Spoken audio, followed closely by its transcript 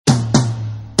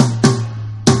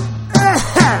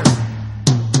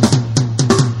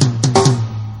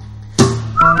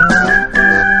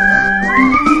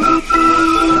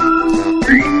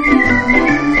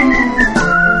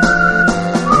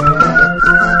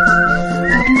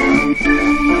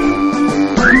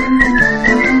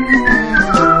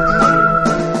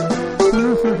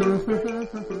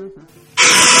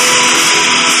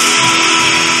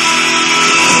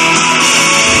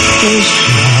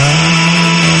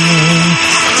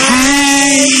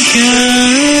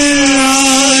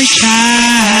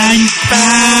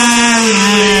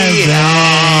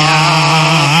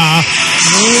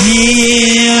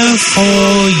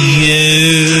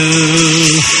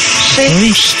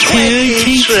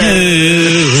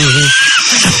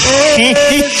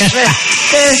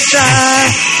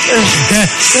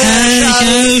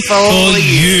for you.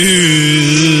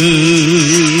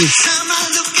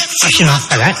 What's your name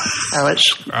for that?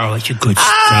 Oh, it's a good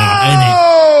start, isn't it?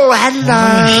 Oh,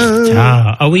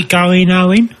 hello. Are we going,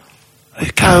 Owen?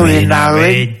 We're going,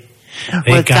 Owen.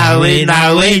 We're going,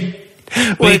 Owen.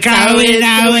 We're going,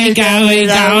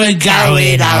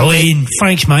 Owen.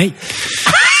 Thanks, mate.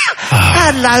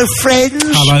 Hello, friends.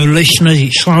 Hello, listeners.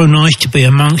 It's so nice to be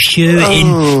amongst you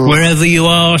in wherever you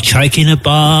are, taking a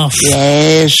bath.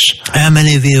 Yes. How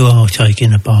many of you are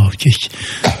taking a bath? Just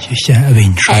out of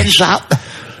interest. Hands up.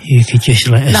 You could just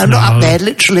let us know. No, not up there,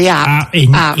 literally up. Up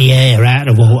in the air, out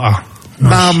of the water.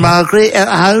 Nice. Margaret at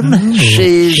home.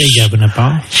 She's having a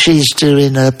bath. She's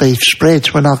doing her beef spread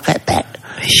when I get back.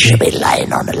 She'll be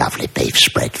laying on a lovely beef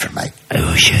spread for me.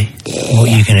 Oh, is she? Yeah. What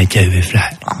are you going to do with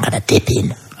that? I'm going to dip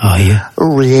in. Are you?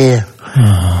 Oh, yeah.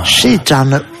 Oh. She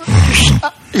done it.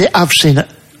 I've seen it.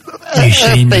 You've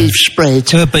seen beef spread.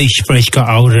 Her beef spread's got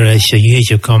older as the years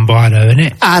have gone by, though, isn't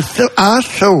it? I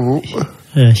thought...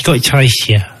 it's got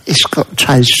tastier. It's got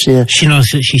tastier. She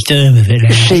knows what she's doing with it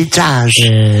now. She does.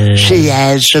 Yeah. She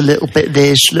adds a little bit of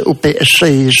this, a little bit of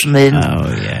seasoning.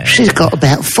 Oh, yeah. She's got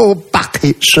about 4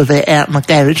 buckets of it out in the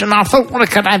garage, and I thought, well, I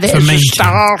could have it as a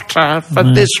starter for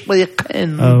this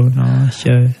weekend. Oh, nice,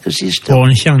 yeah.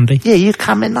 On Sunday? Yeah, you're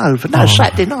coming over. No,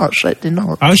 Saturday night.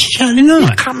 Oh, it's Saturday night?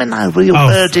 You're coming over, your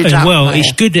bird is up well, there.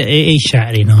 It's good that it is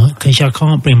Saturday night, because I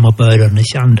can't bring my bird on the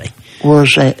Sunday.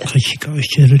 Was it? Because she goes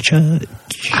to the church.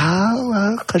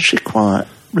 Oh, because she's quite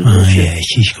religious. Oh, yeah,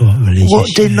 she's quite religious. What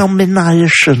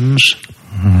denominations?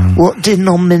 What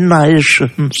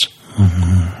denominations?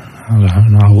 I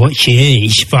don't know what she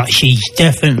is, but she's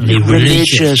definitely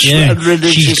religious. Yeah.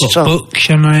 She's got books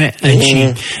on it, and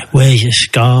she wears a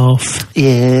scarf.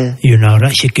 Yeah. You know,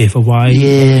 that's a giveaway.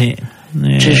 Yeah.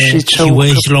 Yeah. She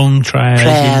wears long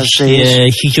trousers. Yeah,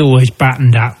 she's always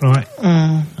buttoned up, right?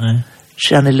 Yeah.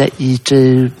 She only let you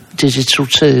do digital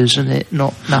tours, isn't it?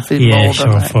 Nothing more than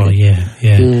that. Far, yeah.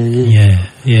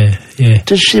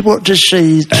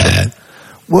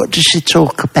 What does she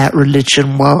talk about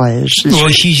religion-wise? Well,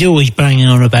 she's always banging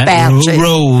on about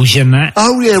rules and that.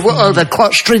 Oh, yeah, they're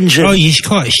quite stringent. Oh, it's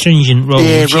quite stringent rules.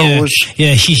 Yeah, rules.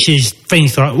 Yeah, she says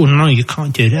things like, well, no, you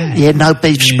can't do that. Yeah, no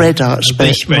beef spread, I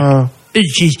expect.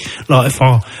 She's like,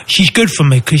 she's good for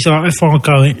me, because like, if I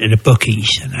go into the bookies,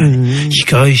 she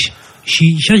goes...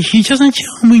 She doesn't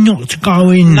tell me not to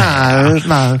go in there.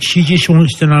 No. She just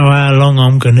wants to know how long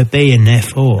I'm going to be in there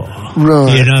for.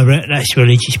 Right. You know, that's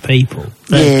religious people.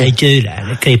 They do that.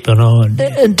 They keep an eye on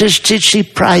it. And did she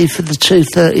pray for the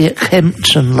 2:30 at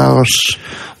Kempton last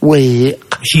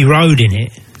week? She rode in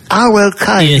it. Oh,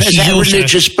 okay. Yeah, is that also,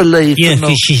 religious belief? Yeah,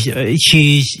 because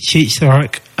she's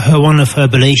like, one of her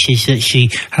beliefs is that she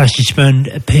has to spend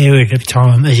a period of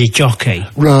time as a jockey.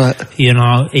 Right. You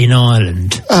know, in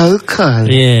Ireland. Okay.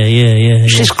 Yeah.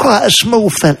 She's quite a small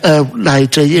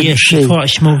lady, isn't she? She's quite a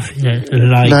small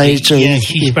lady. Yeah,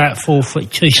 she's about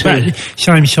 4'2". She's about the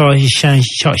same size as Sharon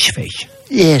Toxfish.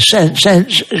 Yeah, Sharon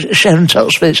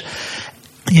Toxfish.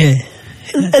 Yeah.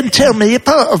 And tell me, you're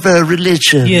part of her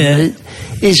religion. Yeah.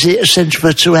 Is it essential for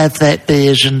her to have that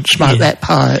beers and smoke that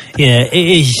pipe? Yeah, it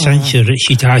is essential that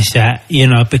she does that, you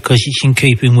know, because it's in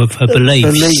keeping with her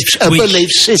beliefs. Her belief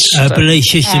system. Her belief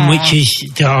system, which is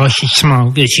that I should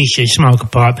smoke, that she should smoke a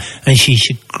pipe, and she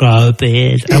should grow a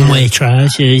beard and wear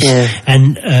trousers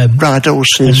and ride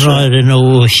horses. And ride an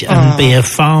horse and be a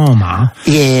farmer.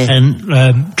 Yeah.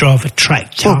 And drive a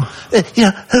tractor. Who are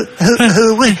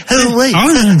we? I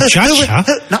wouldn't judge her.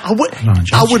 No, I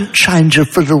wouldn't change her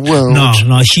for the world.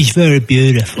 No, she's very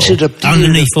beautiful.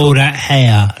 Underneath all that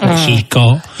hair that she's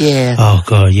got. Yeah. Oh,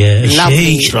 God, yeah.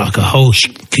 Lovely. She's like a horse,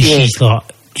 because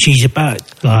she's about,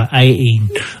 18,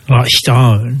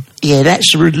 stone. Yeah,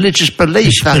 that's a religious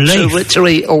belief, to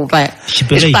eat all that.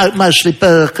 It's mostly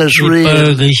burgers, really.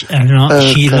 Burgers, and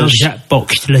she loves that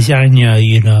boxed lasagna,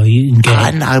 you know, you can get.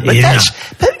 I know, but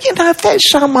if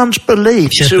that's someone's belief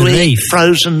eat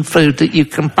frozen food that you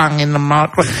can bung in the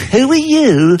microwave, who are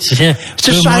you to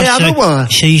say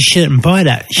otherwise? She shouldn't buy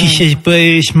that. She says, but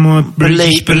it's my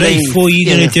religious belief. What are you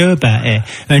going to do about it?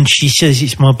 And she says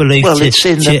it's my belief to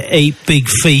eat big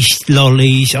feast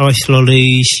lollies, ice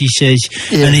lollies, she says,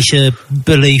 and it's a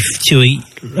belief to eat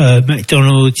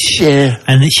McDonald's,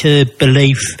 and it's a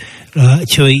belief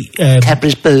to eat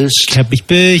Cadbury's Burst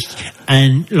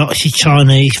and lots of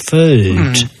Chinese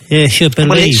food. Yeah, it's your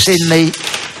belief. Well,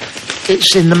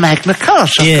 it's in the Magna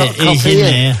Carta. Yeah, it's in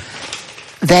there.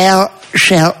 Thou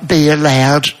shalt be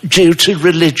allowed, due to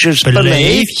religious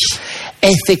beliefs,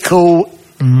 ethical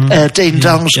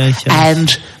ding-dongs,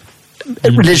 and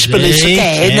religious beliefs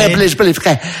again.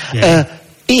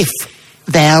 If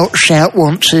thou shalt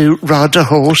want to ride a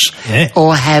horse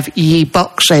or have ye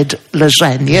box-head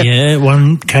lasagna. Yeah,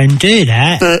 one can do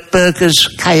that. Burgers,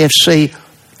 KFC,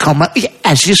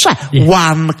 as you say,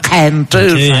 one can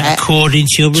do that. According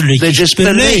to your religious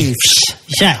beliefs.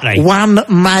 Exactly. One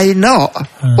may not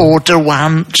order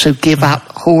one to give up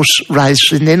horse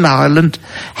racing in Ireland,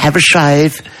 have a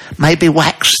shave, maybe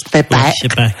wax their back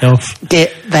off.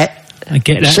 Get that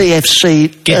CFC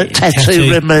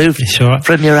tattoo removed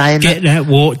from your anus. Get that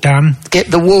walk done.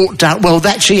 Get the walk done. Well,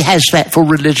 that she has that for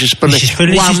religious belief.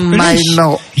 One may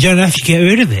not. You don't have to get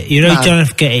rid of it. You don't have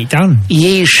to get it done.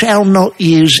 Ye shall not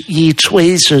use ye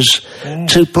tweezers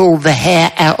to pull the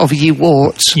hair out of ye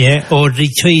warts. Yeah, or the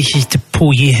tweezers to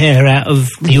pull your hair out of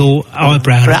your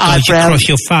eyebrow across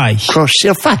your face. Across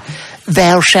your face.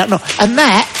 Thou shalt not. And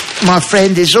that, my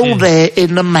friend, is all there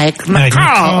in the Magna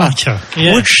Carta.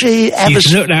 Yeah. Would she ever... You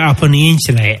can look that up on the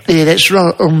internet. Yeah, that's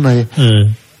right on there.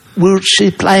 Would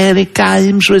she play any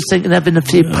games? We're thinking of having a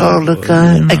few parlour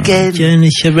games. Again.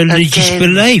 It's a religious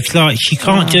belief. Like, she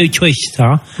can't do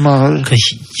Twister. No. Because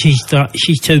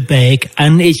she's too big.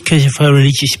 And it's because of her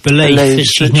religious belief that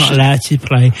she's not allowed to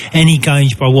play any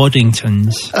games by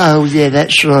Waddingtons. Oh, yeah,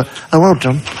 that's right. Oh, well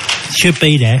done. Should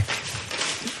be there.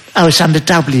 Oh, it's under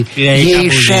W. Yeah, ye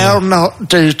shall not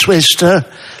do Twister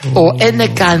or any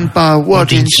game by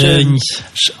Waddingtons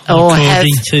or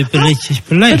according to religious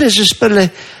belief. Religious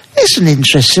belief. It's an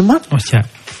interesting one. What's that?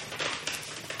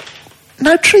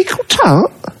 No treacle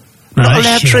tart? No, not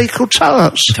allowed treacle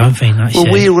tarts? I don't think that's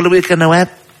we're going to have...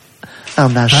 Oh,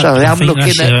 no, sorry, I'm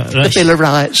looking at the Bill of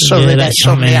Rights. Sorry, that's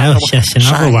something else. That's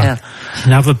another one.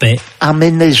 Another bit. I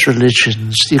mean, these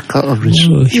religions, you've got to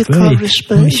respect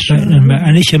them.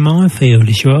 And it's a minefield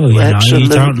as well, you know. You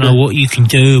don't know what you can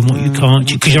do and what you can't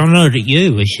do. Because I know that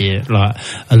you was like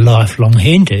a lifelong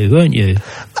Hindu, weren't you?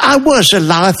 I was a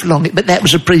lifelong, but that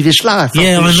was a previous life.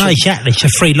 Yeah, obviously. I know, exactly. So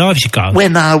 3 lives ago.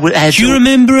 When I had... Do you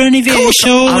remember any of it at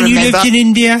all when you lived in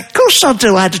India? Of course I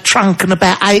do. I had a trunk and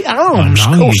about 8 arms.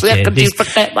 Of course, how could you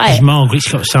forget that?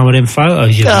 Margaret's got some of them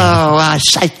photos, you know. Oh, I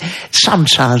say,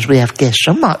 sometimes we have guests.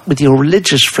 I'm like with your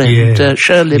religious friend,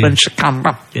 Shirley, when she comes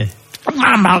up. Yeah.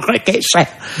 My Margaret gets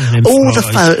that. All the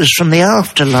photos from the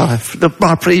afterlife,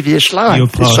 my previous life. Your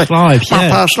past lives, my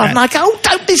past life. And I go, oh,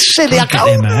 don't be silly. I go,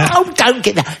 oh, don't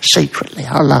get that. Secretly,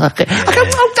 I like it. I go,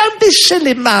 oh, don't be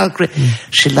silly, Margaret.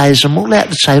 She lays them all out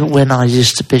the table when I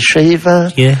used to be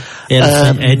Shiva. Yeah,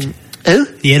 Elephant Ed. Who?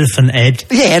 The Elephant Ed.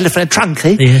 Yeah, Elephant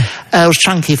Trunky. Yeah. I was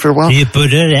Trunky for a while. Yeah,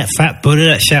 Buddha, that fat Buddha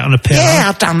that sat on a pillar. Yeah,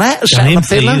 I've done that. Sat on a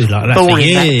pillar. Like that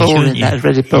boring, that was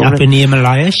really boring. Up in the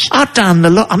Himalayas. I've done a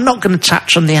lot. I'm not going to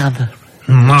touch on the other.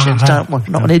 Don't want,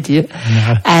 not an idiot.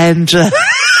 No. And,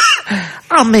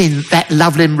 I mean, that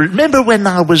lovely... Remember when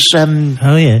I was...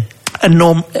 oh, yeah. A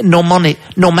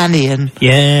Normanian.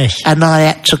 Yes. And I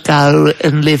had to go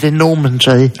and live in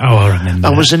Normandy. Oh, I remember.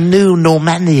 I was a new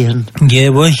Normanian. Yeah,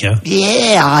 was you?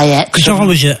 Yeah, I had to. Because I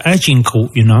was at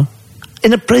Agincourt, you know.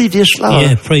 In a previous life?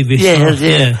 Yeah, previous life.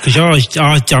 Yeah. Because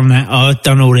I'd done that. I'd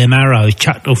done all them arrows,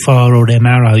 chucked all them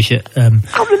arrows at...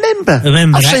 I remember.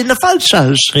 I've seen the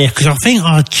photos. Yeah, because I think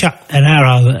I chucked an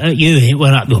arrow at you and it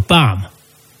went up your bum.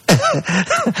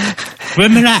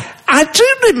 Remember that? I do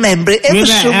remember it ever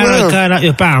so well. Arrow going up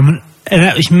your bum, and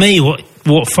that was me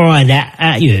what fired that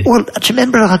at you. Well, do you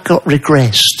remember I got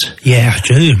regressed? Yeah, I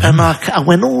do remember. And I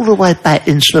went all the way back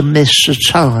into the mists of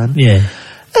time. Yeah.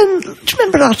 And do you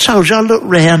remember I told you, I looked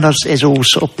round, there's all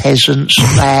sort of peasants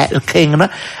and that, the king and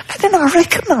that, and then I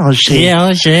recognised you. Yeah, I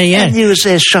was there, yeah. And you was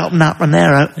there sharpening up an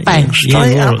arrow, bang,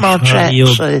 straight up my jack.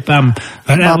 Your bum.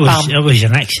 But that was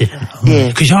an accident. Yeah.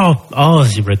 Because I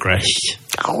was regressed.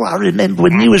 Oh, I remember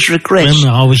when you was regressed. Remember,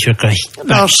 I was regressed.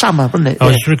 Last summer, wasn't it? I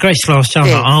was regressed last summer.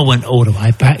 Yeah. I went all the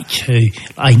way back to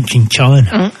ancient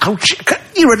China. Oh,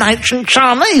 you were an ancient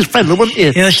Chinese fella, weren't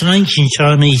you? Yeah, I was an ancient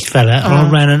Chinese fella. I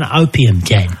ran an opium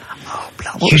den. Oh,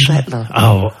 what was that like?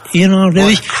 Oh, you know, there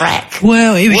was crack.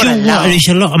 Well, it was there was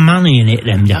a lot of money in it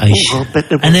them days.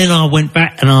 And then I went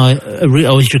back and I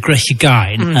was regressed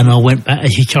again, and I went back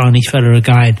as a Chinese fella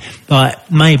again, like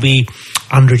maybe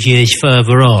 100 years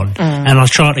further on, and I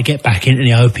tried to get back into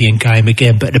the opium game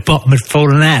again, but the bottom had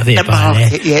fallen out of it by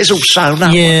then. Yeah, it's all sewn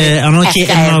up. Yeah, and I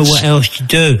didn't know what else to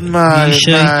do. No, you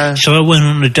see? No. So I went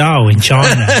on the dole in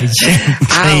China.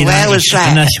 Where was that?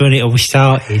 And that's when it all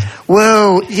started.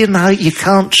 Well, you know, you You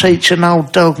can't teach an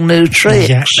old dog new tricks.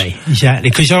 Exactly.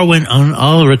 Because I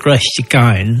regressed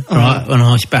again, right, when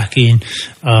I was back in,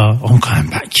 I'm going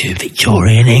back to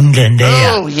Victorian England here.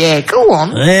 Oh, yeah, go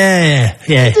on. Yeah.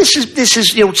 This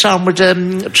is your time with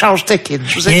Charles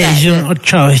Dickens, was it? Yeah, it was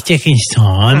Charles Dickens'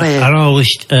 time, and I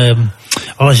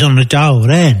was on the dole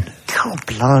then. God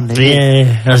blimey.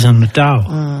 Yeah, I was on the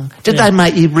dole. Did they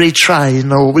make you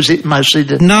retrain, or was it mostly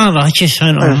the... No, I just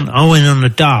went on, I went on the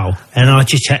dole, and I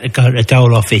just had to go to the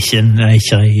dole office, and they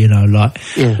say,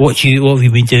 what have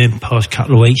you been doing the past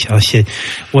couple of weeks? I said,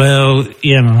 well,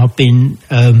 I've been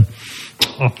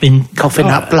coughing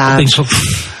up blood.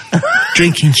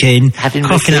 Drinking gin, coughing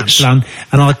up blood,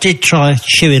 and I did try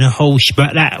chewing a horse,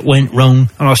 but that went wrong,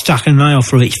 and I stuck a nail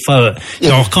through its foot,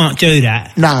 so I can't do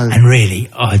that. No. And really,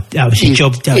 that was a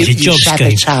job scheme.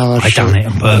 I done it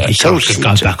on purpose so I could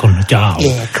go back on the dole.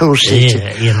 Yeah, of course it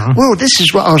did. Well, this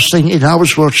is what I was thinking. I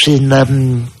was watching,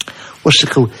 what's it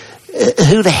called?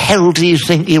 Who the hell do you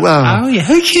think you are? Oh, yeah.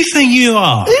 Who do you think you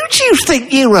are? Who do you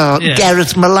think you are? Yeah.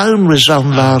 Gareth Malone was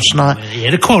on last night.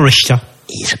 Yeah, the chorister.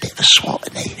 He's a bit of a swat,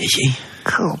 isn't he? Is he?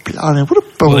 God blimey, what a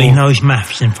ball. Well, he knows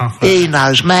maths and fuck. He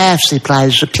knows maths, he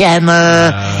plays the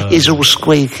piano, he's all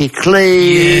squeaky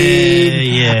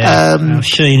clean. Yeah. I've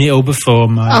seen it all before,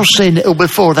 mate. I've seen it all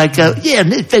before. They go,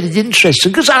 and it's very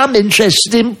interesting, because I'm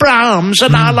interested in Brahms,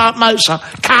 and I like Mozart.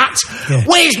 Cut! Yeah.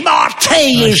 Where's my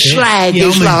tea, you slag?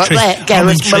 He's like that,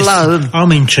 Gareth Malone.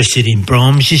 I'm interested in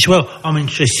Brahms as well. I'm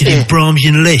interested in Brahms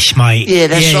and Liszt, mate. Yeah,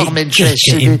 that's what I'm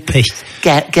interested in.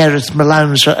 Gareth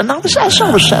Malone's, and I was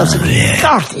thinking,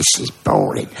 God, this is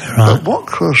boring. Right. But what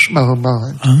crossed my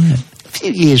mind, a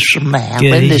few years from now,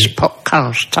 when this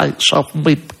podcast takes off and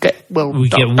we get world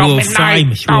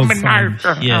famous.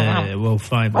 Yeah, world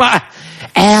famous. Well,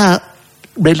 our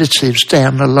relatives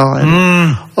down the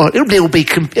line, it'll be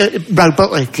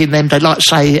robotic in them, like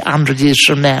say 100 years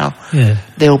from now,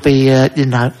 there'll be,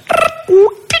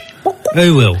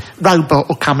 Who will? Robot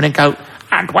will come in and go,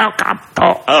 and welcome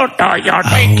to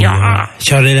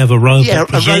So they'll have a robot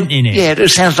presenting it. Yeah, it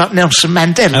sounds like Nelson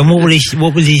Mandela. And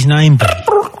what would his name be?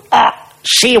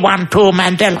 C12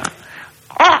 Mandela.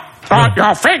 What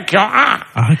you think you are?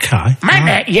 Okay.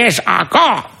 Many years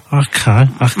ago. Okay.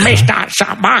 Mr.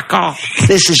 Samako.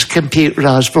 This is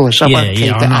computerised voice. I won't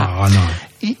keep it up. I know.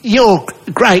 Your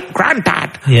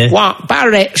great-granddad was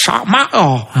Barrett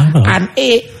Samako. And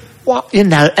it... What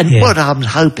what I'm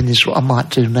hoping is what I might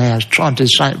do now is try and do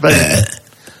something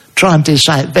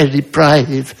very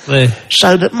brave,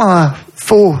 so that my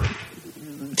forward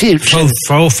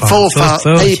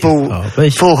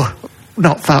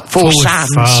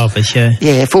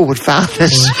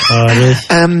fathers,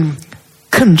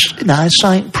 can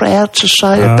something proud to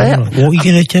say about. What are you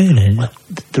going to do then? Well,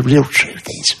 the real truth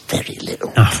is very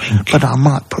little. Nothing. But I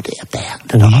might put it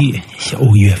about.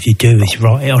 All you have to do is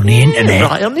write it on the internet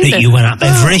that you went up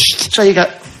Everest. So you go,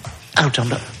 hold on,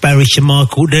 look. Barry St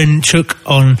Michael then took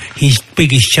on his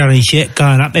biggest challenge yet,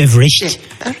 going up Everest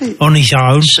on his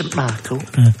own. St Michael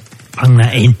hung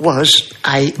that in. Was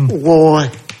a war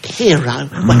hero.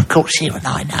 Well, of course, you and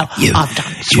I know. I've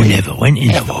done this. You never went in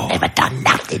the war. Never done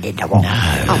nothing in the war. No.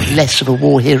 I was less of a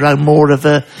war hero, more of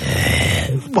a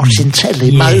watching telly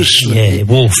mostly. Yeah,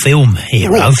 war film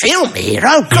hero. War film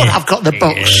hero? God, I've got the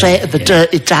box set of the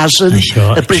Dirty Dozen,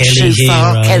 the Bridge Too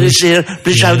Far, Kelly's Hero,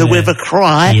 Bridge Over the River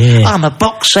Cry. Yeah. I'm a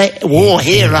box set war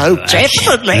hero,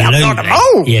 definitely. I've got them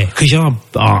all. Yeah, because I'm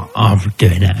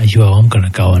doing that as well. I'm going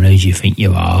to go on Who Do You Think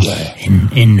You Are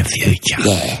in the future.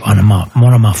 Yeah. One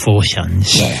of my four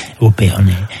sons will be on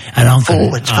it, and I'm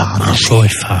forward fathers.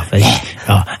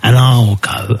 And I'll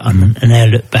go and they'll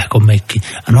look back on me,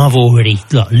 and I've already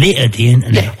littered the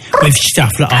internet with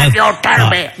stuff that I've. Can you tell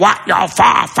me what your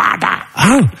forefather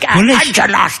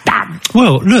Angela's done?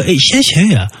 Well, look, it says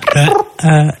here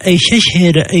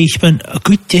that he spent a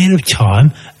good deal of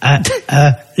time at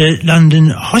the London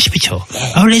hospital.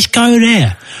 Oh, let's go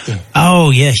there.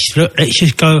 Oh yes, look, let's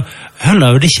just go.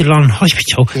 Hello, this is London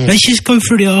Hospital. Let's just go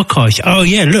through the archives. Oh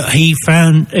yeah, look, he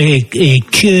found he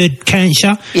cured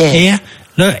cancer here.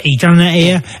 Look, he done that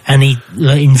here, and he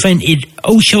invented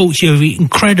all sorts of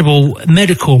incredible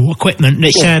medical equipment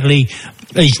that sadly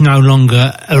is no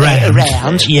longer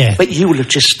around. Yeah, but you would have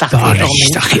just stuck it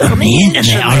on the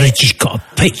internet. I'd have just got a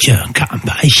picture and cut and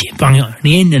bung it on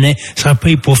the internet so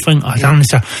people think I've done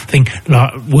something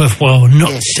like worthwhile,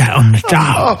 not sat on the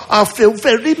dole. I feel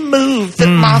very moved that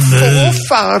my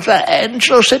forefather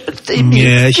Angelo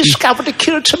discovered a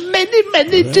cure to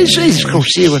many diseases. Of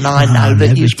course, you and I know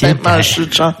that you spent most of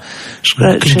the time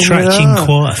contracting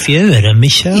quite a few of them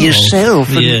myself. Yourself,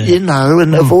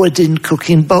 and avoiding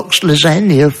cooking boxed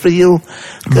lasagna for your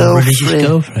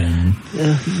girlfriend.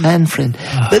 Man-friend.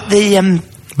 But the...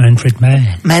 Manfred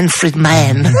Man. Manfred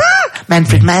Manfred.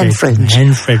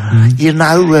 You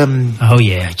know... oh,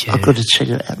 yeah, Joe. I've got to tell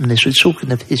you what happened this. We're talking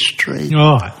of history.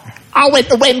 Right. I went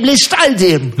to Wembley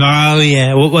Stadium. Oh,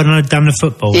 yeah. When I done the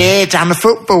football? Yeah, done the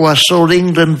football. I saw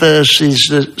England versus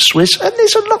the Swiss. And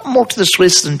there's a lot more to the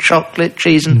Swiss than chocolate,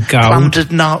 cheese and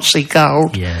plundered Nazi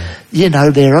gold. Yeah. You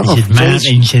know, there are. There's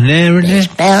mountains in there, isn't there? There's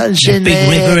mountains in there.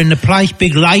 Big river in the place,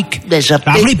 big lake. There's a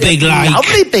lovely big lake.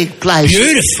 Lovely big place.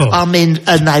 Beautiful. I mean,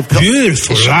 and they've got...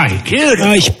 Beautiful lake. Beautiful.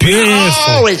 Oh, it's beautiful.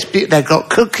 Oh, it's beautiful. They've got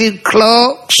cooking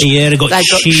clocks. Yeah, they've got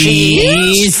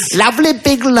cheese. Lovely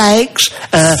big lakes.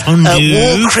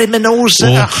 War criminals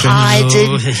that are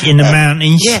hiding. In the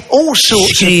mountains. Yeah, all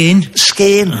sorts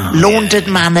Skiing. Laundered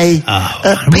money. Oh,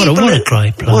 what a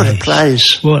great place. What a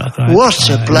place. What a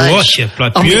great place.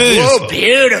 Beautiful.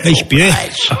 Beautiful. It's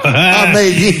beautiful. I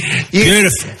mean,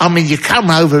 beautiful. I mean, you come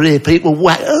over here, people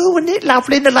wait. Oh, isn't it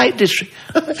lovely in the Lake District?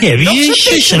 Yeah, but you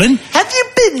Switzerland. Have you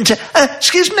been to?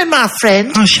 Excuse me, my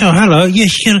friend. Oh, sure. Hello. Yes,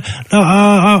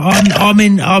 I'm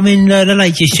in the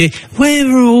Lake District. Where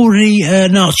are all the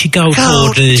Nazi gold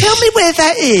hoarders? Tell me where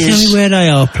that is. Tell me where they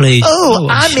are, please. Oh,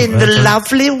 I'm in the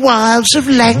lovely wilds of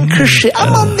Lancashire.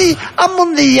 I'm on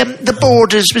the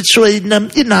borders between I'm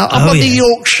on the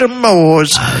Yorkshire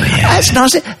moors. Oh, yeah. That's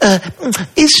nice.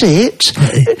 Is it?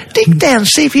 Dig down,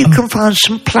 see if you can find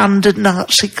some plundered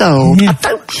Nazi gold. Yeah. I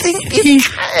don't think you can.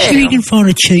 See if you can find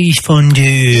a cheese fondue.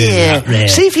 Yeah.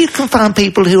 See if you can find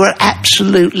people who are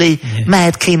absolutely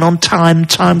mad keen on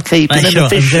timekeeping and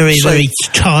efficiency. Very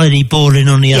tiny, boring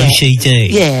on the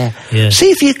OCD. Yeah. See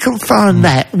if you can find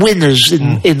that. Winners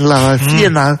in life,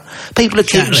 People who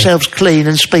keep themselves clean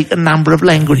and speak a number of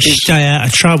languages. Stay out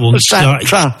of trouble.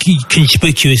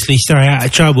 Conspicuously stay out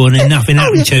of trouble and then nothing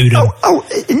happened to them. Oh,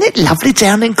 isn't it lovely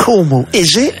down in Cornwall?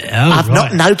 Is it? I've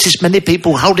not noticed many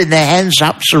people holding their hands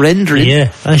up, surrendering.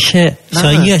 Yeah, that's it. No.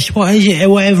 So, yes, what is it?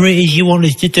 Whatever it is you want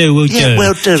us to do, we'll do.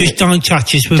 We'll do Just don't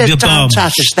touch us with your bums. Don't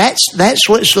touch us. That's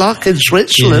what it's like in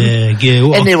Switzerland.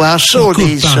 Yeah. Anyway, I saw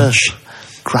these...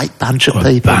 great bunch of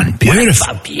people.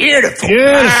 Beautiful. Beautiful.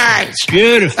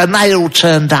 And they all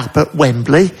turned up at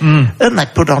Wembley and they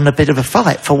put on a bit of a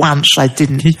fight. For once, they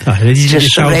didn't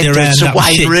just surrender to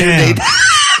Wayne Rooney.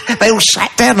 They all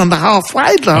sat down on the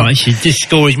halfway line. You should just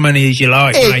score as many as you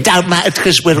like, It don't matter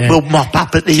because we'll mop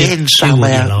up at the end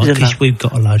somewhere. Because we've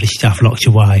got a load of stuff locked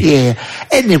away. Yeah.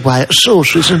 Anyway,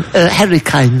 Harry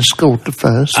Kane scored the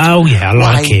first. Oh, yeah, I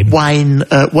like him. Wayne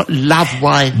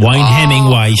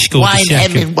Hemingway scored the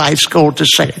second. Hemingway scored the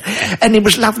second. And it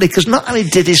was lovely because not only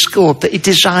did he score, but he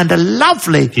designed a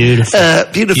lovely,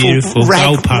 beautiful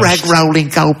rag rolling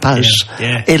goalpost.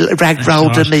 Yeah. It rag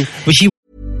rolled and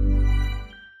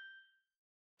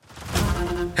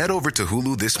Head over to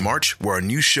Hulu this March, where our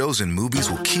new shows and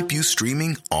movies will keep you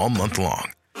streaming all month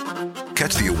long.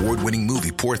 Catch the award-winning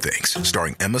movie Poor Things,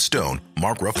 starring Emma Stone,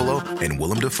 Mark Ruffalo, and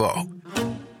Willem Dafoe.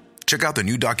 Check out the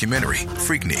new documentary,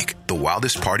 Freaknik, The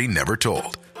Wildest Party Never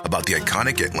Told, about the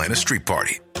iconic Atlanta Street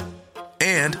Party.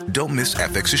 And don't miss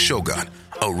FX's Shogun,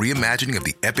 a reimagining of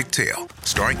the epic tale,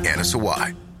 starring Anna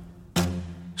Sawai.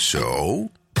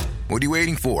 So, what are you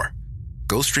waiting for?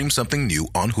 Go stream something new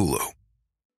on Hulu.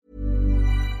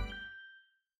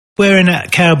 Wearing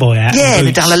that cowboy hat. Yeah,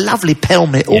 they've done a lovely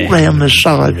pelmet all round the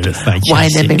side. Wayne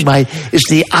Hemingway is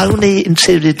the only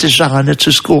interior designer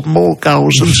to score more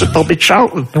goals than Sir Bobby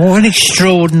Charlton. What an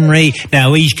extraordinary...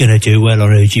 Now, he's going to do well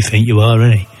on Who Do You Think You Are,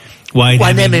 isn't he? Wayne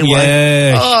Hemingway.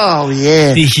 Yes. Oh,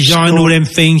 yeah. He's designed all them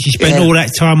things. He spent all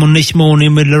that time on This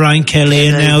Morning with Lorraine Kelly,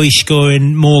 and now he's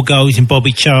scoring more goals than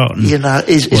Bobby Charlton. He's a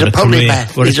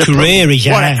polymath. What a career he's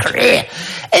had. What a career.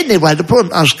 Anyway, the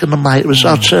point I was going to make was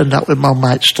I turned up with my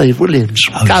mate Steve Williams.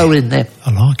 Go in there.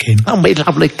 I like him. Oh, he's a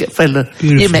lovely fella.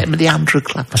 Beautiful. You met him at the 100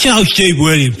 Club. Oh, Steve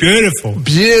Williams, beautiful.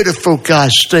 Beautiful guy,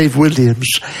 Steve Williams.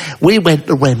 We went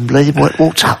to Wembley,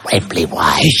 walked up Wembley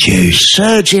Way.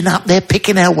 Surging up there,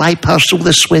 picking our way past all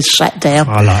the Swiss, sat down.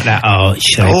 I like that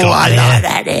arch. I like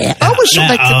that there. Arch.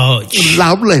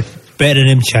 Lovely. Better than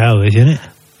them towers, isn't it?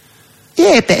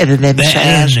 Yeah, better than them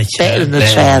towers. Better than the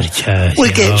towers.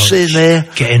 We get in there.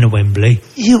 Get into Wembley.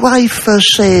 UEFA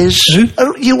says... Who?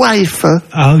 UEFA.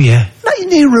 Oh, yeah. No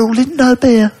new ruling, no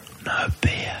beer. No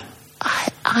beer. I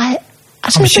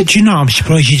Do you know, I'm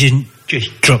surprised you didn't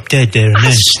just drop dead there and then.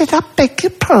 I said, I beg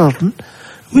your pardon.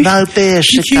 No beer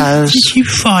cigars. Did you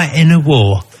fight in a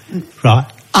war? Right.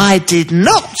 I did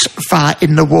not fight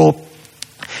in the war,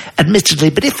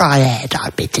 admittedly, but if I had,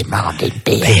 I'd be demanding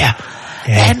beer. Yeah.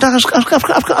 And I've got.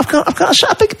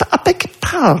 I beg your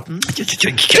pardon. Excuse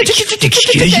me.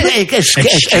 Excuse me.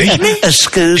 I'm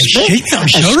sorry.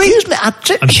 Excuse me.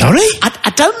 I'm sorry.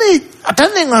 I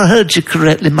don't think I heard you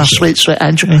correctly, my sweet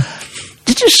angel.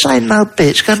 Did you say no,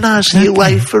 bitch? Go, no, I see you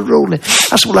away for ruling.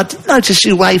 I said, well, I didn't notice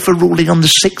you away for ruling on the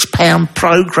 £6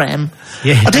 programme.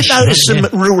 Yeah, I didn't notice them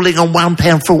ruling on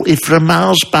 £1.40 for a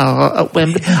Mars bar at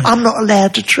Wembley. I'm not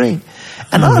allowed to drink.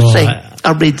 And I think,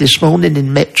 I read this morning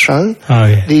in Metro,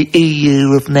 the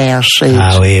EU have now said...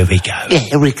 Oh, here we go. Yeah,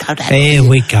 here we go. Here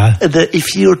we go. That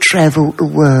if you travel to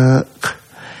work...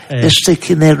 They're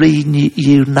sticking their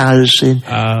EU nose in.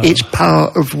 It's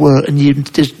part of work and you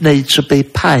just need to be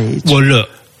paid. Well, look,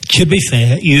 to be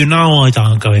fair, you know I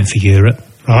don't go in for Europe,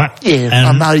 right? Yeah,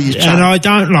 I know you don't. And I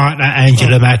don't like that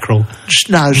Angela Mackerel.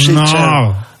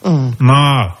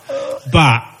 No.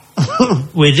 But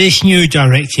with this new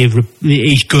directive, it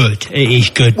is good. It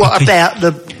is good. What about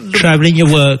the travelling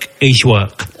your work is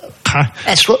work.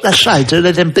 That's what they say to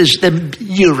them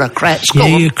Eurocrats.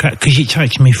 Because it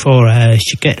takes me 4 hours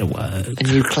to get to work. And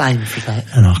you claim for that.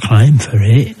 And I claim for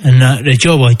it. And the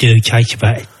job I do takes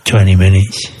about 20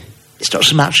 minutes. It's not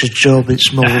so much a job,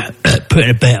 it's more... putting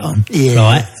a bet on. Yeah.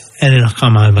 Right? And then I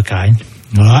come home again.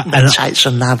 Right? And it takes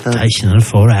another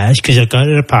 4 hours because I go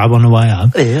to the pub on the way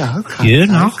home. Yeah, okay. You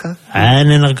know. Okay. And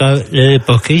then I go to the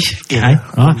bookies. Okay.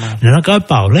 Yeah, right? And then I go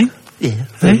bowling. Yeah.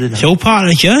 It's all part of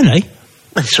the journey.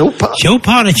 It's all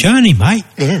part of the journey, mate.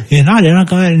 Yeah. You know, then I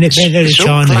go and nip into the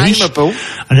Chinese. Claimable.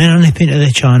 And then I nip into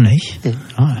the Chinese. Yeah.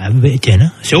 I have a bit of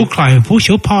dinner. It's all claimable. It's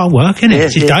all part of work, isn't it?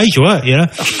 It's a day's work, you know.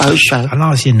 I suppose so. And I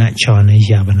was in that Chinese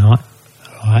the other night,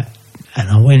 right? And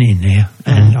I went in there,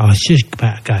 and I was just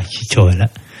about to go to the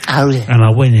toilet. Oh, yeah. And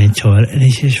I went in the toilet, and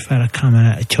there's this fella come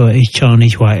out of the toilet, he's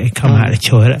Chinese waiter, come out of the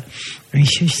toilet, and he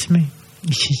says to me,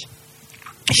 he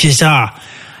says,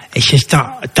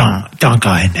 don't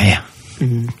go in there.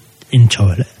 In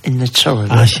toilet. In the toilet?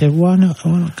 I said, why not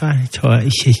go in the toilet? He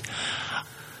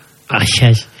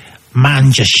says,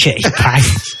 man just shit his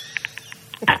pants.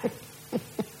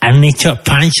 And he took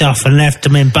pants off and left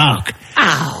them in bulk.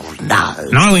 Oh, no.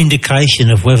 No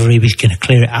indication of whether he was going to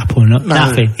clear it up or not. No.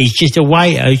 Nothing. He's just a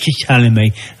waiter who's just telling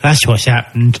me that's what's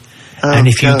happened. And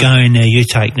if you go in there, you're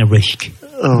taking a risk.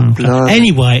 Oh, okay.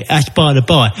 Anyway, that's by the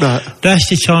by. Right. That's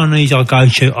the Chinese I go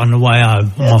to on the way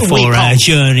home on my 4-hour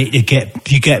journey to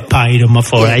get paid on my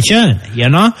 4-hour journey, you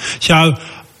know? So,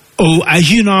 as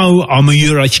you know, I'm a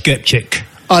Eurosceptic.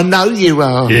 I know you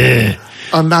are. Yeah.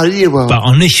 I know you are. But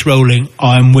on this ruling,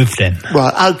 I'm with them.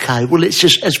 Right, okay. Well, it's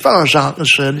just, as far as I'm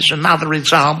concerned, it's another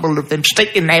example of them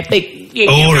sticking their big...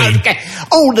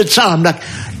 all the time. Like,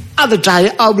 other day,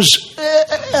 I was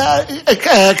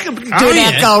doing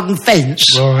our garden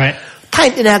fence. Right.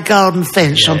 Painting our garden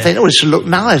fence. I'm thinking, this will look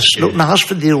nice. Look nice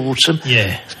for the autumn.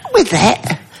 Yeah. With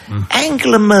that,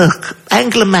 Angela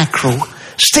Mackerel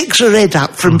sticks her head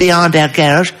up from behind our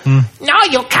garage. No,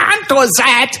 you can't do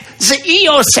that. The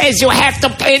EU says you have to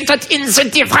paint it in the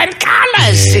different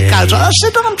colours. He goes, I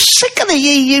said, I'm sick of the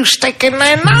EU sticking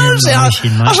their nose out. I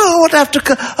said, I would have to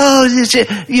go,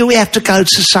 you have to go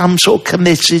to some sort of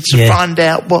committee to find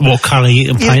out what colour you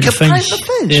can paint the fence.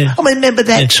 Yeah. I mean, remember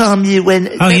that time you went...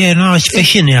 Oh, yeah, no, I was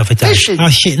fishing the other day. I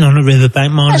was sitting on the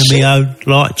riverbank, minding me own,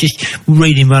 like, just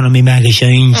reading one of my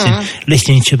magazines and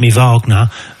listening to me Wagner,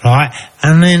 right?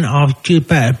 And then I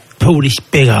better pull this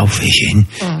big old fish in,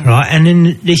 right? And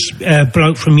then this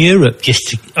bloke from Europe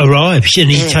just arrives and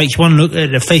he takes one look at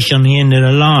the fish on the end of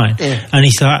the line and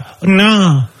he's like,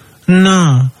 no,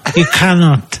 you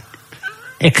cannot.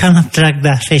 You cannot drag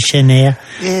that fish in here.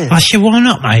 Yeah. I said, why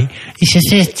not, mate? He says,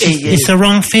 it's the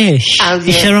wrong fish. Oh, yeah.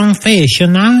 It's the wrong fish, you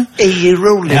know? EU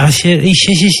ruling. He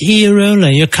says, it's EU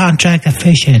ruling. You can't drag the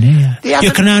fish in here.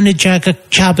 You can only drag a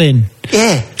chub in.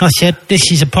 Yeah. I said,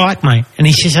 this is a pike, mate. And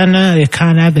he says, I know, you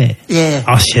can't have it. Yeah.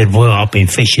 I said, well, I've been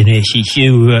fishing here since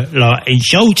you were, in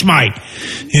shorts, mate.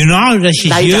 You know, this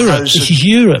is Europe. This is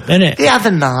Europe, isn't it? The other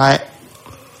night,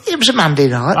 it was a Monday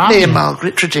night. Me and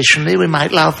Margaret, traditionally, we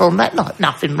make love on that night.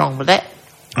 Nothing wrong with that.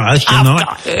 Oh, that's your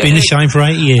night. Been the same for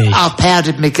 8 years. I've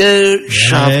powdered my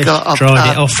gooch. I've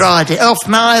dried it off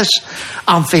nice.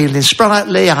 I'm feeling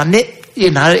sprightly. I nip,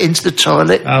 into the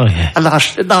toilet. Oh, yeah. A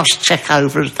nice check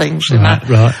over of things, you know.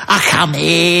 Right. I come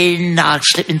in, I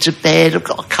slip into bed. I've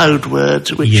got a code word,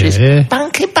 which is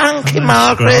bunky,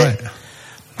 Margaret. Right.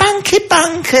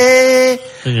 Bunky.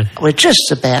 Yeah. We're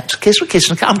just about to kiss. We're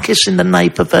kissing. I'm kissing the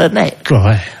nape of her neck.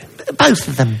 Right. Both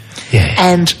of them. Yeah.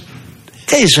 And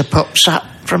geezer pops up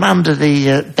from under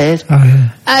the bed. Oh,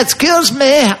 yeah. Excuse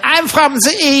me, I'm from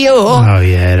the EU. Oh,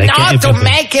 yeah. Not to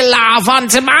make you laugh on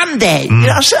the Monday. You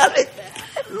know, so,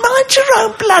 mind your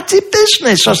own bloody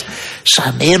business.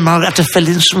 So me and Margaret had to fill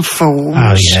in some forms.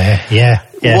 Oh, yeah.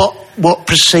 What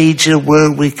procedure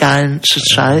were we going to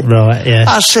take? Right, yeah.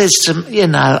 I says to him, you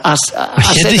know, I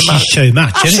said this is too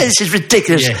much, I isn't said, it? this is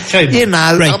ridiculous. Yeah, too much. You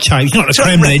know. Red tape. It's not the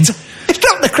Kremlin. It's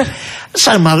not the Kremlin.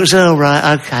 So Margaret said, all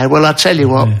right, okay, well, I'll tell you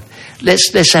what. Yeah.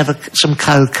 Let's have some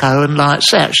cocoa and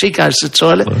lights out. She goes to the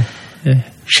toilet. Yeah.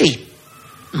 She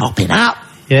mopping up.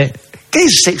 Yeah. Geezer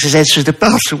sticks his head through the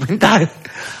bathroom window.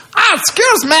 Oh,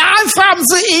 excuse me, I'm from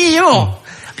the EU.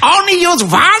 Only use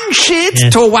one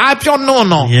sheet to wipe your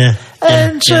no-no. Yeah.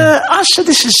 And I said,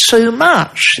 this is too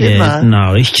much, you know.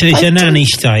 No, it's a nanny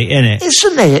state, isn't it?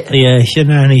 Isn't it? Yeah, it's a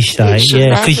nanny state. It's a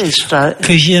nanny state.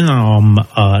 Because, you know,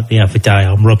 the other day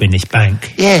I'm robbing this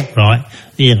bank. Yeah. Right?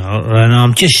 You know, and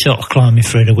I'm just sort of climbing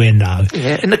through the window.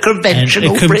 Yeah, in the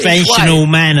conventional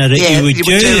manner that you would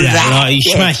do that. Like, you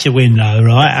smash the window,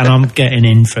 right? And I'm getting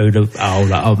in through the hole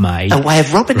that I've made. A way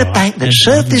of robbing a bank that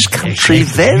served this country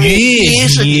very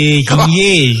years,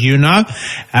 you know?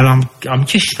 And I'm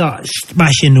just like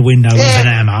smashing the window with an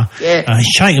hammer. Yeah.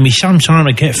 It's taking me some time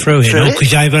to get through it,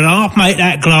 because they've half make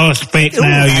that glass thick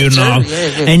now, you know.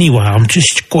 Yeah. Anyway, I'm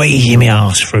just squeezing my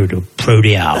arse through the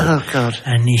hole. Oh, God.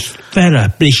 And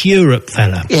this Europe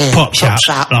fella pops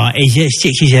up. Like, he just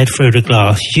sticks his head through the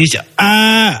glass. He says,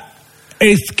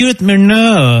 excuse me,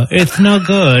 no, it's no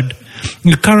good.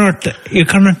 You cannot do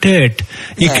it.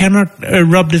 You cannot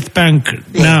rob this bank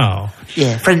now.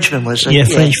 Yeah, Frenchman was it? Yeah,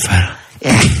 French fella.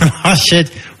 Yeah. I said,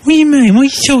 what do you mean? What are you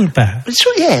talking about? I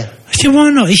said, why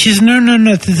not? He says, no,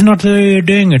 this is not the way you're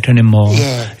doing it anymore.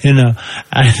 Yeah. You know.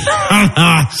 And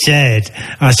I said,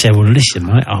 well, listen,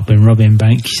 mate, I've been robbing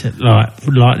banks like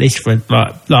this for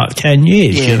like 10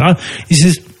 years, you know. He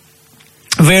says,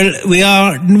 well, we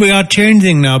are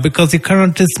changing now because you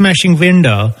cannot do smashing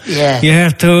window. Yeah. You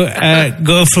have to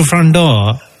go for front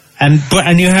door.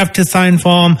 And you have to sign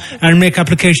form and make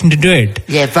application to do it.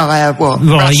 Yeah, via what?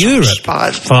 Via Europe.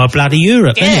 Via bloody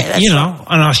Europe, yeah, you know. Right.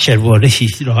 And I said, well, this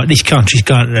is like this country's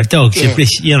going to the dogs. Yeah. If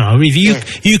this, you know,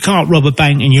 if you can't rob a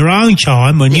bank in your own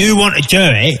time when you want to do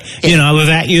it, you know,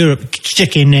 without Europe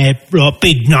sticking their like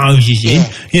big noses in,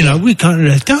 you know, we can't do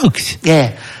the dogs.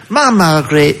 Yeah. My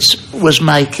Margaret was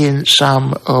making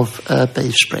some of her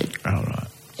beef spread. Oh, right.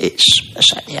 It's a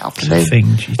Saturday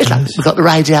afternoon. We've got the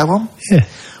radio on. Yeah.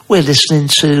 We're listening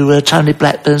to Tony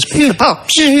Blackburn's Pick the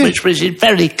Pops, which we're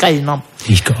very keen on.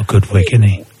 He's got a good wig, hasn't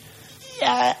he?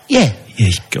 Yeah. Yeah,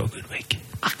 he's got a good wig.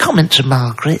 I comment to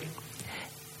Margaret,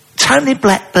 Tony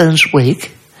Blackburn's wig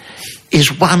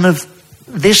is one of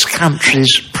this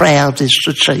country's proudest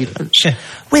achievements. Yeah.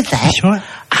 With that, right.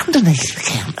 underneath the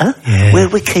counter, where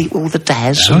we keep all the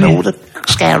Daz and all the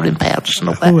scouring powders and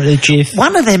all that,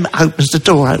 one of them the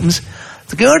door opens.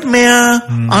 Good mayor,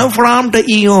 I'm from the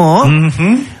EU.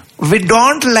 Mm-hmm. We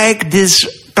don't like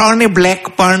this Tony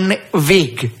Blackburn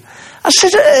wig. I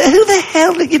said, who the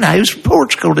hell, you know, who's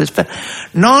Portugal?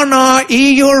 No,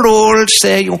 EU rules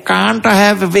say you can't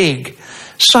have a wig.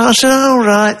 So I said, all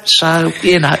right. So,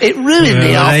 you know, it ruined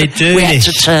me off. We had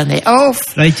to turn it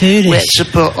off. They do this. We had to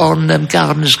put on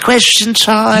Gardener's Question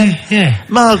Time. Yeah.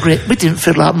 Margaret, we didn't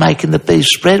feel like making the beef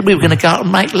spread. We were going to go out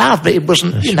and make love, but it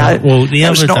wasn't, That's you know, right. Well, it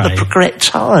was not the correct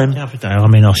time. The other day,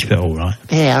 I'm in hospital, right?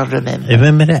 Yeah, I remember. You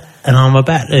remember that? And I'm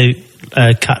about to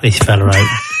cut this fella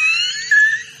out.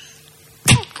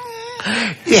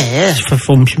 Yeah. To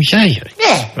perform some surgery.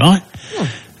 Yeah. Right?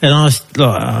 And I was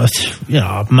you know,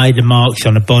 I made the marks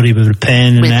on the body with a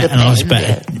pen and that, and I was about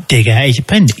to dig out his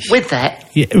appendix. With that?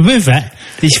 Yeah, with that,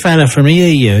 this fella from the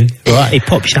EU, right, he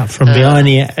pops up from behind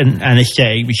the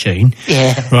anaesthetic machine,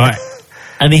 right,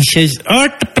 and he says, oh,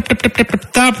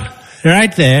 stop,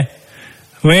 right there,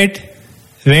 wait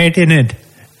a minute,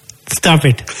 stop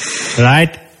it,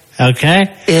 right,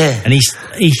 okay? Yeah. And he's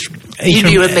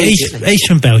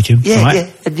from Belgium, yeah, right?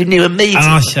 Yeah, and you knew immediately. And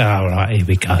I said, all right, here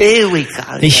we go.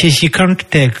 He says, you can't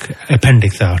take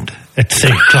appendix out at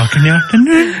 3 o'clock in the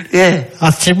afternoon. Yeah.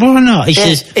 I said, why not? He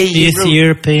says, it's the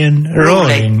European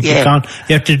ruling. Yeah.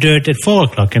 You have to do it at 4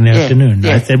 o'clock in the afternoon.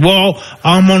 Yeah. I said, well,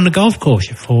 I'm on the golf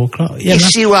course at 4 o'clock.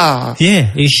 Yes, you are.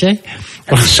 Yeah, you see.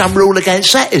 And there's some rule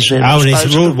against that, is there? Oh,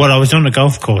 there's a rule. Well, I was on the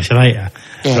golf course later.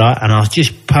 Yeah. Right, and I was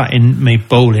just putting me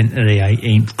ball into the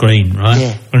 18th green, right?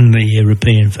 Yeah. When the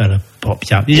European fella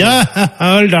pops up. Yeah,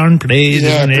 hold on, please.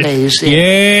 Yeah, please.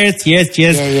 Yeah. Yes.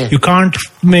 Yeah. You can't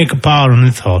make a par on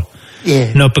this hole.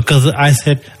 Yeah. No, because I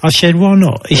said, why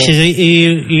not? He says,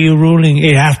 you're ruling,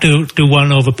 you have to do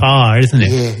one over par, isn't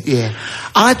it? Yeah.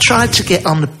 I tried to get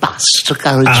on the bus to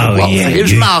go into Watford. Yeah, it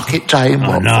was market day in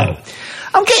Watford. No.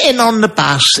 I'm getting on the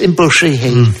bus in Bushy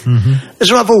Heath,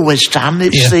 as I've always done.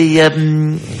 It's the,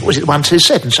 was it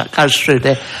 127, so it goes through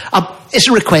there. It's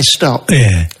a request stop.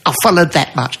 Yeah. I followed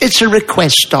that much. It's a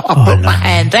request stop. I put my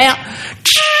hand out,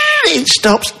 it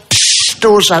stops,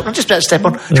 doors open, I'm just about to step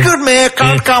on. Good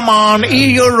miracle, come on,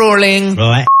 you're rolling.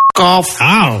 Right. Off.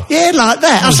 Oh. Yeah, like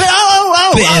that. I said,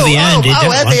 Bit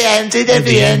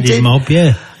heavy-handed, mob,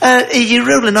 yeah. You're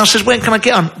ruling. I says, when can I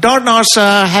get on? Don't know,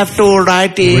 sir. Have to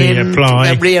write in.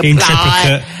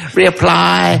 Reapply.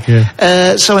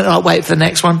 Yeah. So I wait for the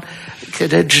next one.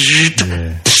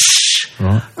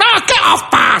 Right. No, get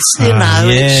off bus. You know,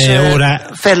 it's all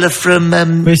that. Fella from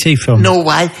where's he from?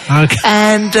 Norway. Okay.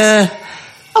 And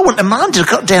I wouldn't have minded. I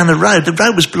got down the road. The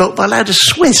road was blocked by a load of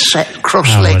Swiss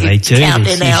cross-legged,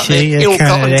 counting out the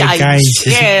ill-gotten gains.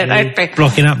 They're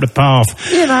blocking up the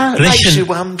path. You know, it makes you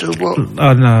wonder what...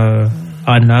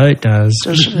 I know it does.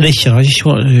 Listen, I just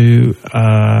want to,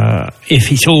 if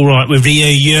it's all right with the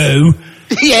EU...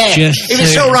 Yeah, if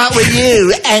it's all right with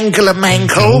you, Angela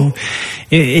Merkel.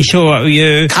 It's all right with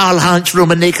you. Karl-Heinz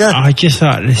Rummenigge. I'd just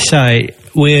like to say,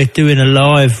 we're doing a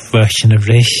live version of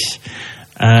this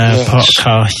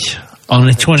podcast on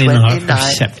the 29th of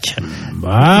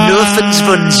September.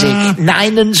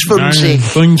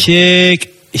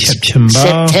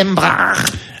 September.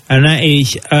 And that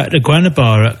is at the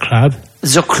Granabarra Club.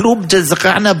 The Club de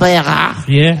Granabarra.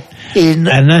 Yeah.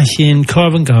 And that's in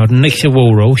Covent Garden, next to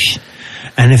Walrus.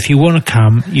 And if you want to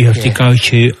come, you have to go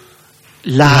to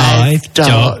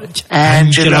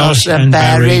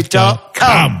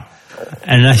live.angelosandbarry.com.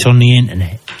 And that's on the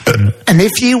internet. And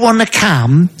if you want to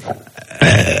come,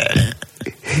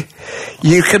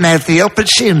 you can have the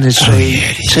opportunity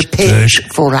to pitch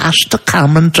for us to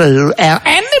come and do our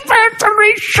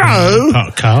anniversary show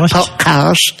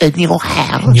podcast in your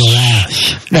house.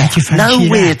 Now, no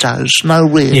weirdos.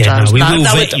 Yeah, no, we will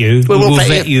vet you. We will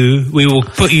vet you. We will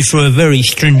put you through a very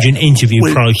stringent interview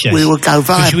process. We will go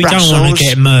via Brussels. We don't want to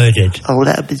get murdered. Oh,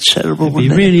 that would be terrible,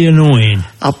 wouldn't it? Really annoying.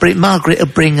 Margaret will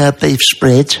bring her beef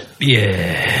spread.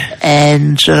 Yeah.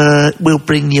 And we'll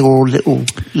bring your little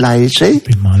lady.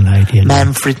 Bring my lady.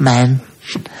 Manfred Mann.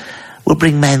 We'll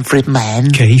bring Manfred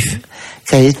Mann. Keith.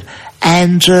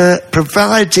 And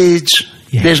provided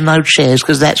there's no chairs,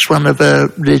 because that's one of her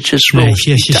religious rules.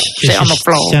 Just sit on the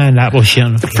floor. Stand up or sit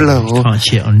on the floor. You can't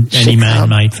sit on any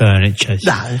man-made furniture.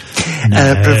 No.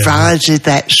 Provided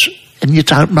that's... And you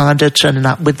don't mind her turning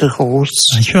up with the horse.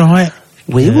 That's right.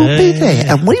 We will be there,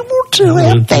 and we will do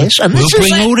our best. And we'll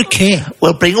bring all the kit.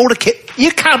 We'll bring all the kit.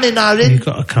 You coming, Owen? You've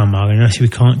got to come, Owen, else we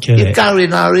can't do it. You're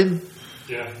going, Owen?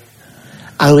 Yeah.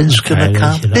 Owen's going to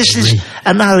come.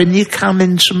 And Owen, you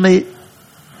coming to meet...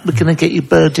 We're going to get you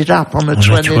birded up on the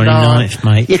 29th,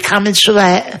 mate. You're coming to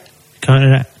that? Coming to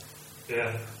that?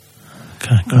 Yeah.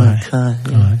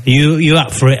 Okay. You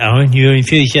up for it, Owen? You're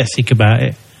enthusiastic about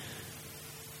it?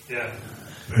 Yeah.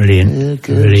 Brilliant.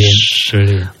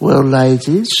 Brilliant. Well,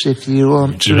 ladies, if you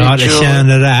want to like the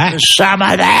sound of that? Some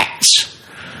of that.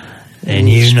 Then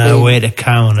you know where to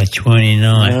come on the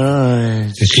 29th.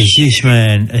 Right. Because this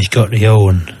man has got the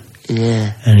horn.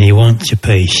 Yeah. And he wants a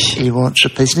piece. And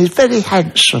he's very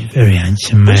handsome. Very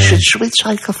handsome man. Should we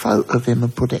take a photo of him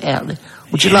and put it out there?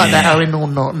 Would you like that, Owen, or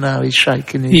not? No, he's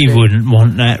shaking his head. Wouldn't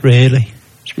want that, really.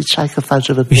 Should we take a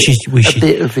photo of a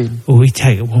bit of him? Well, we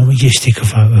just take a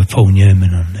photo of Paul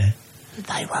Newman on there.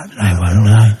 They won't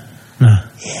know. No.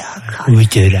 Yeah, okay. We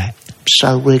do that.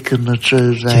 So we're going to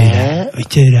do that. We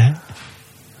do that.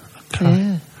 Okay.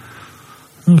 Yeah.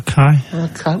 Okay.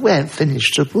 We haven't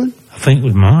finished, have we? I think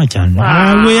we might have done that.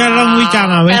 How long we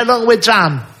done, are we? How long we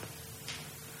done?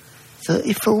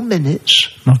 34 minutes.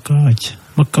 My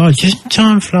God, just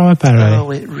time fly, Barry.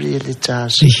 Oh, it really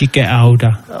does. As you get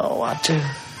older. Oh, I do.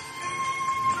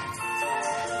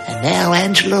 And now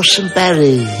Angelos and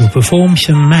Barry will perform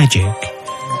some magic.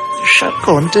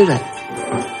 Go on, do that.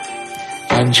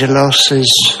 Angelos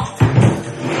is...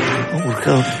 Oh,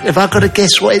 God. Have I got to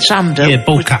guess what it's under? Yeah,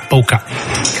 ball cup. Ball cup.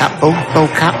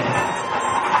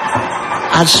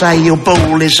 I'd say your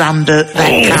ball is under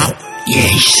that cup. Yeah,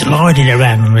 he's sliding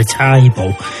around on the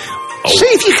table. See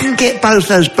if you can get both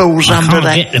those balls under that.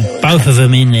 I can't get both of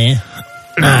them in there.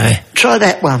 No. Try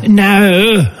that one.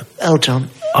 No. Hold on.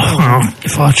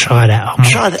 If I try that,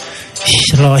 Try that.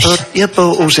 Slice. Put your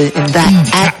balls in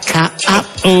that cup up.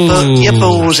 Put your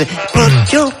balls in.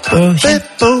 Put your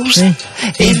balls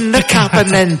in the cup and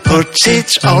then put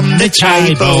it on the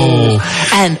table.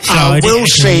 And I will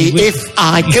see if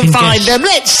I can find them.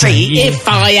 Let's see if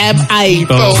I am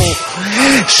able.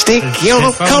 Stick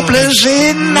your cobblers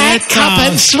in that cup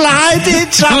and slide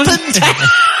it up and down.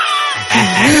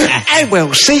 And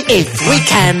we'll see if we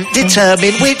can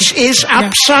determine which is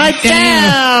upside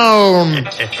down.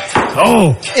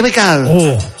 Here we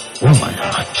go.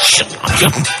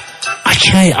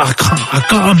 I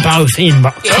got them both in,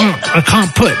 but I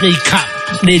can't put the cup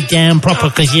lid down proper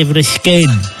because of the skin.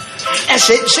 That's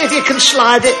it. See if you can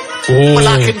slide it. Well,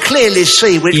 I can clearly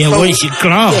see which. Yeah, well, it's a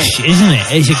glass, isn't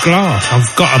it? It's a glass.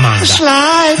 I've got them under.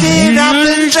 Slide it up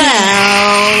and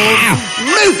down.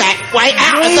 Move that way,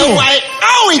 out of the way.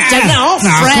 Oh, he did it off.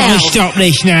 I've got to stop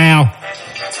this now.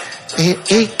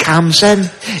 He comes and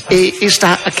he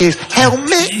stuck his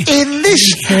helmet in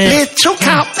this little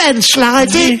cup and slide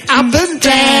it up and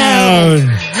down.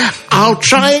 I'll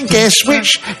try and guess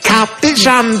which cup it's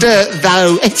under,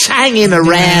 though it's hanging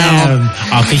around.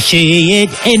 I can see it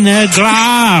in the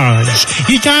glass.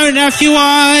 You don't have to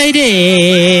hide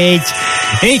it.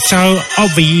 It's so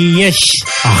obvious.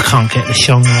 I can't get the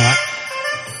song right.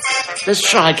 Let's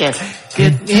try again.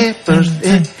 Get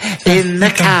in the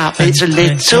cup. It's a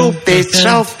little bit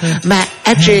of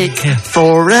magic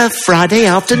for a Friday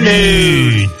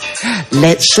afternoon.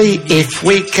 Let's see if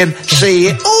we can see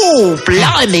it. Oh,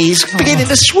 blimey, he's beginning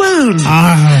to swoon.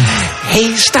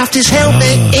 He stuffed his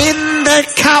helmet in the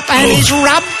cup and he's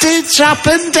rubbed it up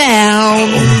and down.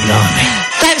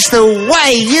 That's the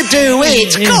way you do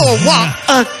it. God,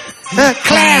 what a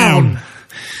clown.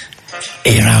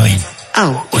 Here, Owen.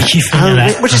 Oh, what do you think of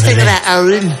that? What do you think of that,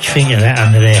 Owen? What do you think of that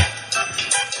under there?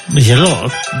 There's a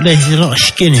lot of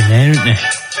skin in there, isn't there?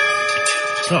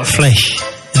 A lot of flesh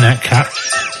in that cup.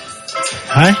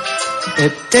 Hey?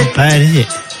 Not bad, is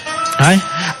it? Hey?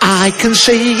 I can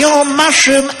see your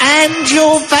mushroom and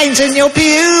your veins and your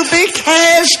pubic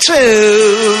hairs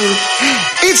too.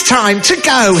 It's time to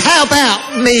go. How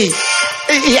about me?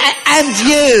 And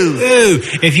you.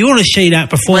 If you want to see that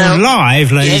performed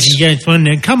live, ladies and gentlemen,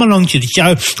 then come along to the show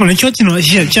on the 29th of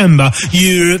September,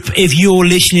 Europe. If you're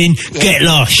listening, get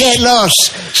lost. Get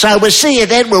lost. So we'll see you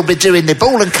then. We'll be doing the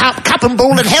ball and cup and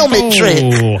ball and helmet trick.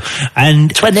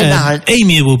 And 29th.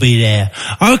 Emu will be there.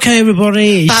 Okay,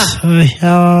 everybody. Bye.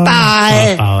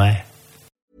 Bye.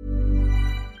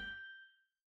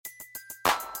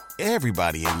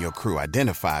 Everybody in your crew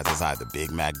identifies as either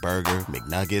Big Mac Burger,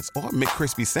 McNuggets, or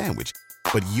McCrispy Sandwich.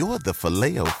 But you're the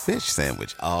Filet-O-Fish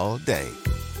Sandwich all day.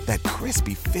 That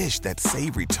crispy fish, that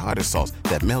savory tartar sauce,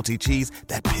 that melty cheese,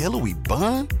 that pillowy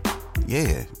bun.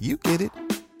 Yeah, you get it.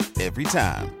 Every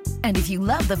time. And if you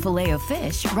love the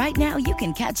Filet-O-Fish, right now you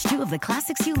can catch two of the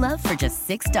classics you love for just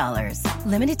 $6.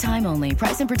 Limited time only.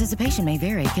 Price and participation may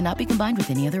vary. Cannot be combined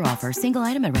with any other offer. Single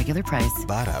item at regular price.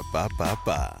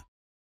 Ba-da-ba-ba-ba.